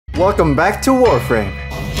welcome back to Warframe.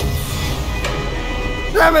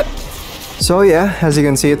 Damn it! So yeah, as you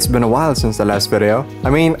can see, it's been a while since the last video.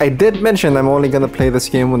 I mean, I did mention I'm only gonna play this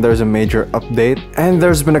game when there's a major update, and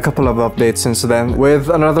there's been a couple of updates since then, with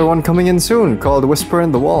another one coming in soon called Whisper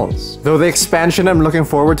in the Walls. Though the expansion I'm looking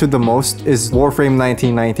forward to the most is Warframe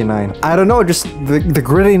 1999. I don't know, just the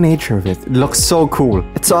gritty nature of it. It looks so cool.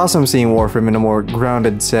 It's awesome seeing Warframe in a more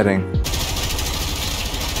grounded setting.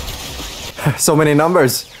 So many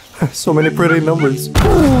numbers. So many pretty numbers.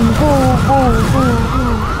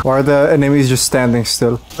 Why are the enemies just standing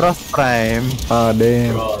still? Trust Prime. Ah,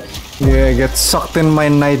 damn. Yeah, get sucked in my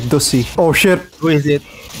night dussy. Oh shit. Who is it?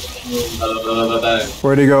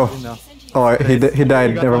 Where'd he go? Oh, he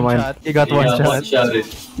died. Never mind. He got one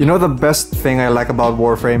shot. You know the best thing I like about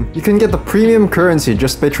Warframe? You can get the premium currency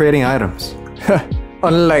just by trading items.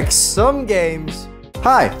 Unlike some games.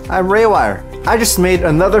 Hi, I'm Reiwire. I just made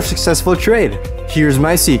another successful trade. Here's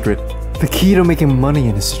my secret. The key to making money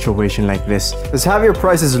in a situation like this is have your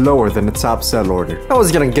prices lower than the top sell order. I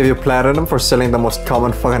was gonna give you platinum for selling the most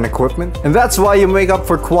common fucking equipment, and that's why you make up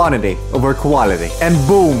for quantity over quality. And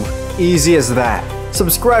boom, easy as that.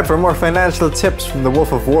 Subscribe for more financial tips from the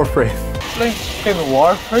Wolf of Warframe. Playing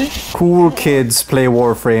Warframe? Cool kids play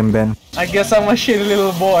Warframe, Ben. I guess I'm a shitty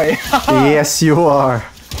little boy. Yes, you are.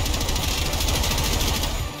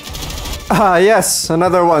 Ah, yes,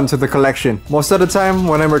 another one to the collection. Most of the time,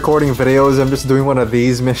 when I'm recording videos, I'm just doing one of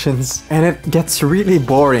these missions. And it gets really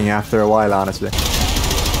boring after a while, honestly.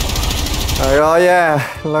 Oh yeah,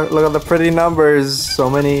 look at the pretty numbers. So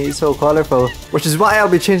many, so colorful. Which is why I'll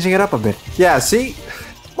be changing it up a bit. Yeah, see?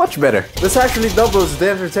 Much better. This actually doubles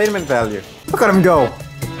the entertainment value. Look at him go.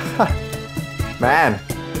 Man.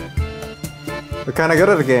 We're kinda good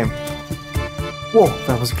at the game. Whoa,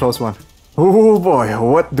 that was a close one. Oh boy,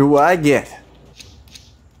 what do I get?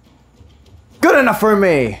 Good enough for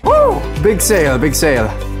me! Woo! Big sale, big sale.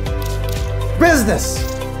 Business!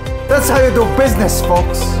 That's how you do business,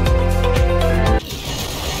 folks!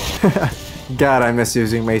 God, I miss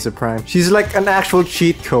using Mesa Prime. She's like an actual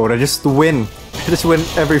cheat code. I just win. I just win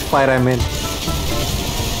every fight I'm in.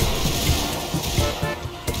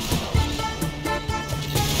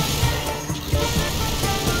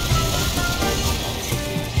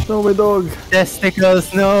 No, my dog.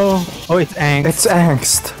 Testicles, no. Oh, it's angst. It's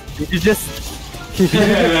angst. You just... He's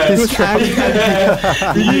trapped.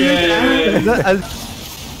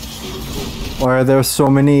 Why are there so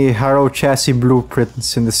many Harrow chassis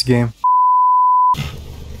blueprints in this game?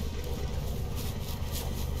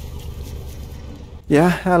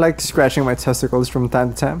 Yeah, I like scratching my testicles from time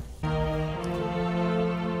to time.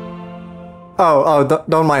 Oh,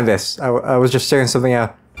 don't mind this. I was just checking something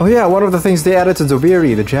out. Oh yeah, one of the things they added to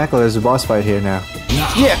Doviri, the Jackal, is a boss fight here now.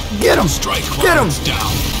 Yeah, get him! Get him!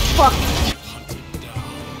 Fuck!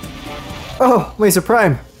 Oh, Mesa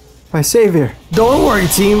Prime, my savior. Don't worry,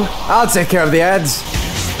 team. I'll take care of the ads.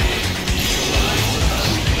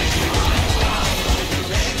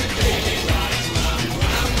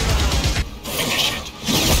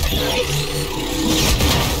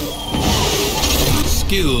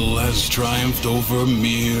 Skill has triumphed over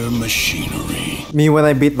mere machinery. Me when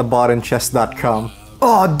I beat the bot in chess.com.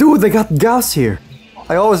 Oh, dude, they got Gauss here.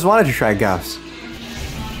 I always wanted to try Gauss.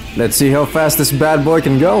 Let's see how fast this bad boy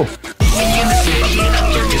can go.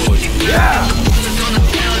 Yeah!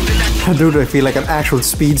 Dude, I feel like an actual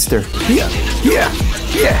speedster. Yeah!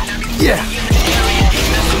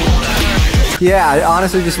 Yeah, I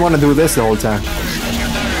honestly just want to do this the whole time.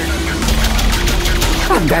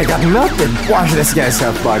 That guy got nothing. Watch this guy's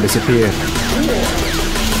health bar disappear.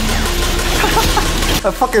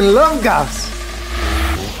 I fucking love Gauss.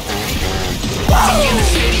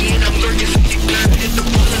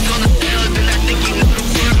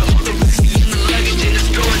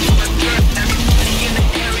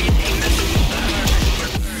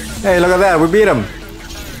 Hey, look at that. We beat him.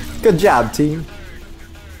 Good job, team.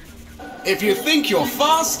 If you think you're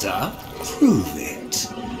faster, prove it.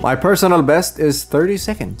 My personal best is 30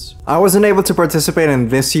 seconds. I wasn't able to participate in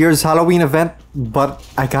this year's Halloween event, but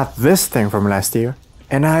I got this thing from last year,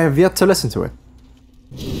 and I have yet to listen to it.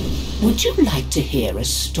 Would you like to hear a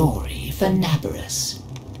story for Nabarus?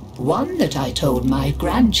 One that I told my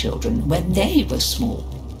grandchildren when they were small.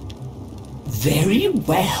 Very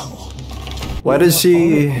well. Why does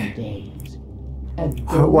she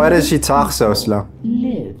talk so slow?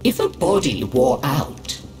 If a body wore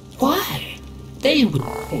out, why? They would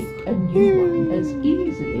take a new one as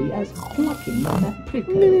easily as plucking an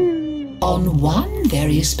apricot. On one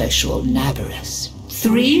very special Nabarus,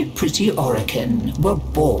 3 pretty Orokin were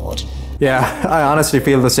bored Yeah, I honestly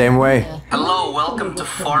feel the same way. Hello, welcome to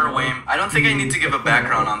Warframe. I don't think I need to give a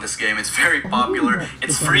background on this game. It's very popular,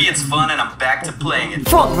 it's free, it's fun, and I'm back to playing it.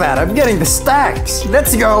 Fuck that, I'm getting the stacks!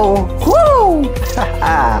 Let's go! Woo!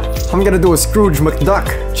 I'm gonna do a Scrooge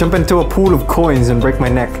McDuck, jump into a pool of coins and break my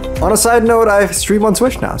neck. On a side note, I stream on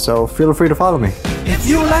Twitch now, so feel free to follow me. If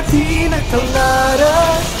you like Piña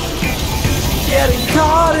Colada, getting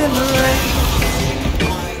caught in the rain.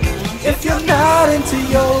 If you're not into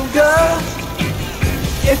yoga,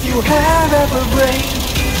 if you have ever brain,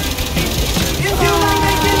 if you like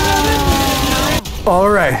making love.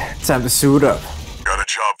 Alright, time to suit up. Got a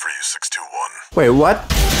job for you, 621. Wait, what?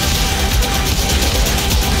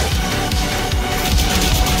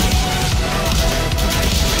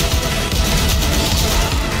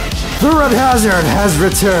 The Red Hazard has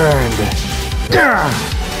returned!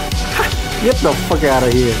 Get the fuck out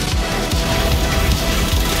of here.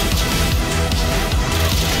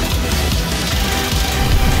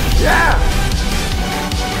 Yeah!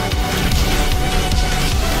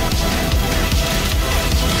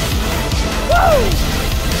 Woo!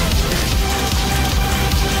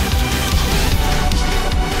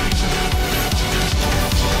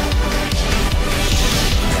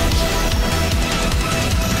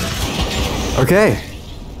 Okay.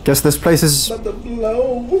 Guess this place is...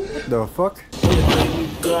 The fuck?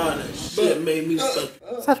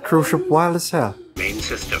 Is that cruise ship wild as hell? Main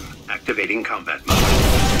system activating combat mode.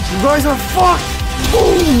 You guys are fucked!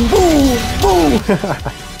 Boom! Boom! Boom!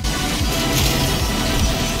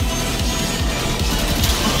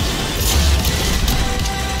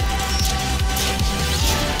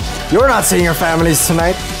 You're not seeing your families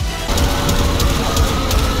tonight.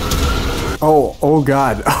 Oh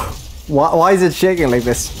god. Why is it shaking like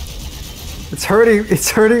this? It's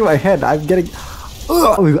hurting my head. I'm getting...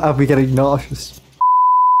 I'll be getting nauseous.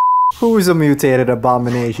 Who's a mutated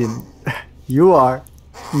abomination? You are.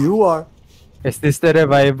 You are. Is this the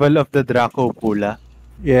revival of the Draco Pula?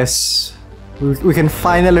 Yes. We can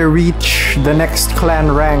finally reach the next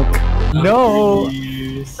clan rank. No!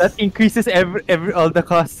 That increases all the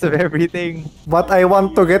costs of everything. But I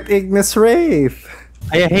want to get Ignis Wraith.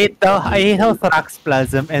 I hate how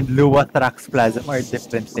Thraxplasm and Lua Thraxplasm are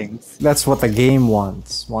different things. That's what the game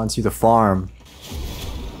wants. Wants you to farm.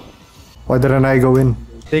 Why didn't I go in?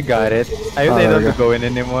 They got it. I don't have to go in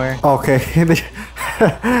anymore. Okay.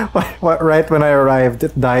 Right when I arrived,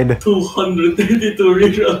 it died. 232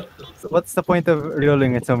 reroll. What's the point of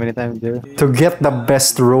rolling it so many times, dude? To get the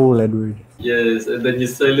best roll, Edward. Yes, and then you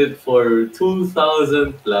sell it for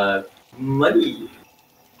 2,000 flat. Money.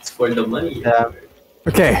 It's for the money. Yeah.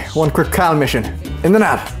 Okay, one quick Kyle mission. In and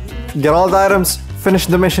out. Get all the items, finish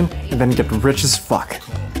the mission, and then get rich as fuck.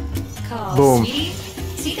 Call, Boom. sweetie.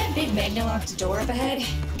 See that big magna-locked door up ahead?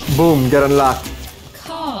 Boom, get unlocked.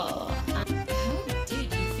 Call. How did you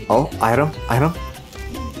figure Oh, item, item.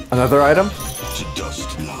 Another item. To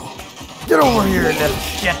dust now. Get over here, little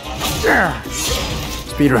shit.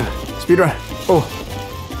 Speedrun, speedrun. Oh,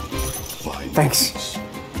 thanks.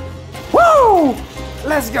 Woo!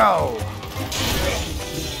 Let's go.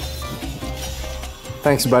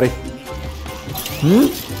 Thanks, buddy.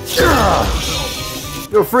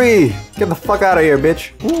 You're free! Get the fuck out of here,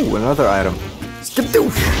 bitch! Ooh, another item.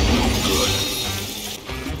 Skadoosh!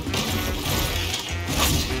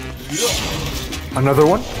 Another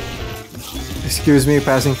one? Excuse me,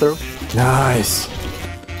 passing through. Nice.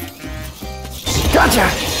 Gotcha!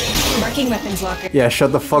 Marking weapons locker. Yeah,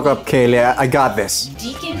 shut the fuck up, Kaylee. I got this.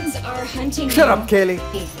 Deacons are hunting. Shut up, Kaylee.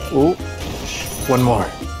 Ooh. One more.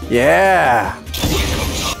 Yeah!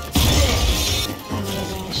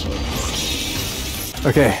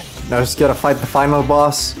 Okay, now just gotta fight the final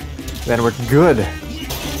boss, then we're good.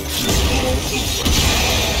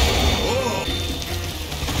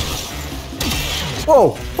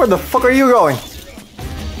 Whoa, where the fuck are you going?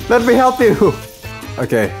 Let me help you!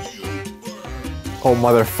 Okay. Oh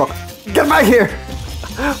motherfucker. Get back here!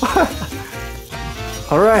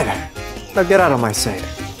 Alright, now get out of my sight.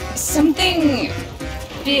 Something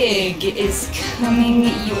big is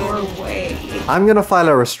coming your way. I'm gonna file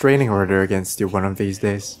a restraining order against you one of these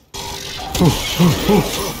days.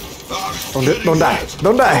 Don't die!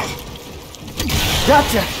 Don't die!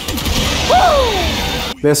 Gotcha!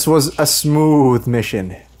 Woo! This was a smooth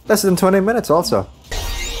mission. Less than 20 minutes also.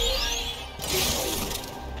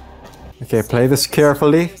 Okay, play this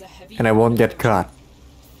carefully and I won't get caught.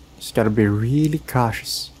 Just gotta be really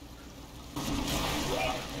cautious.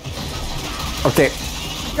 Okay.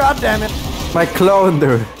 God damn it! My clone,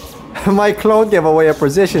 dude. My clone gave away a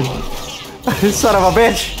position. Son of a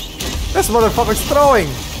bitch! This motherfucker's throwing!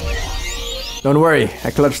 Don't worry, I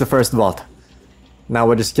clutched the first vault. Now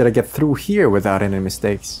we're just gonna get through here without any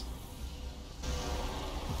mistakes.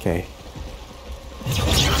 Okay.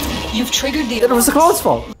 You've triggered the. It was a close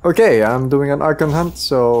fault! Okay, I'm doing an Arkham hunt,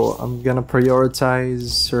 so I'm gonna prioritize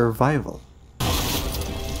survival.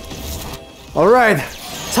 Alright!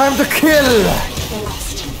 Time to kill!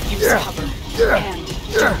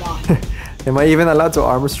 Am I even allowed to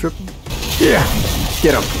armor strip him? Yeah!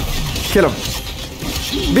 Get him! Kill him!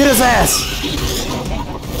 Beat his ass!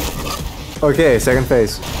 Okay, second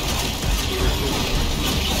phase.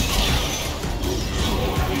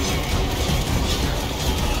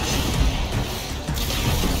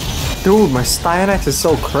 Dude, my Styanax is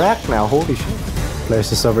so cracked now, holy shit. Place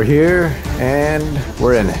this over here, and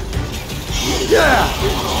we're in it. Yeah!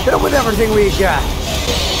 Hit him with everything we got!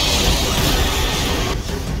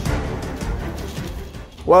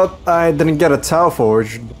 Well, I didn't get a Tau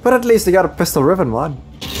forged, but at least I got a pistol ribbon mod.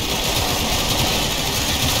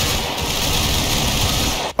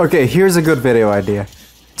 Okay, here's a good video idea.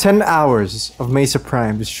 10 hours of Mesa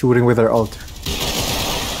Prime just shooting with her ult.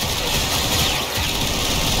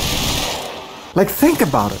 Like, think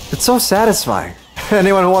about it. It's so satisfying.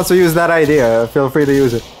 Anyone who wants to use that idea, feel free to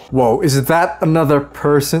use it. Whoa, is that another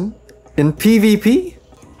person in PvP?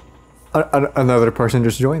 Another person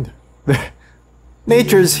just joined.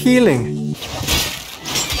 Nature's healing.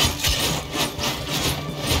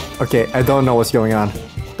 Okay, I don't know what's going on.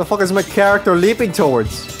 What the fuck is my character leaping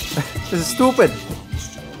towards? This is stupid.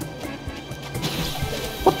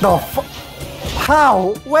 What the fuck?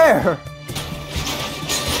 How? Where?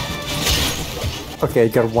 Okay, I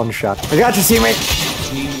got one shot. I got you, teammate!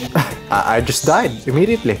 I just died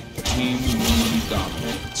immediately.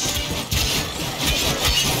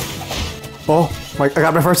 Oh, I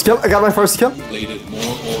got my first kill. I got my first kill.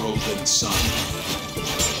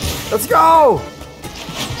 Let's go!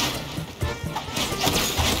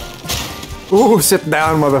 Ooh, sit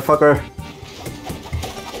down, motherfucker.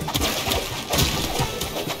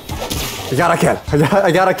 I got a kill.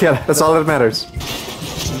 I got a kill. That's all that matters.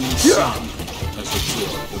 Yeah.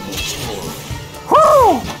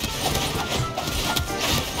 Woo!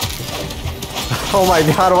 Oh my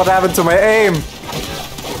god, what happened to my aim?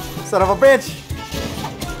 Son of a bitch!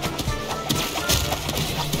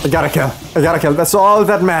 I got a kill. I got a kill. That's all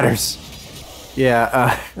that matters.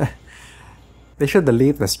 Yeah, they should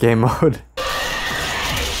delete this game mode.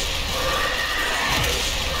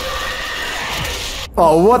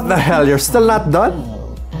 Oh, what the hell? You're still not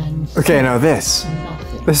done? Okay, now this.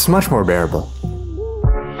 This is much more bearable.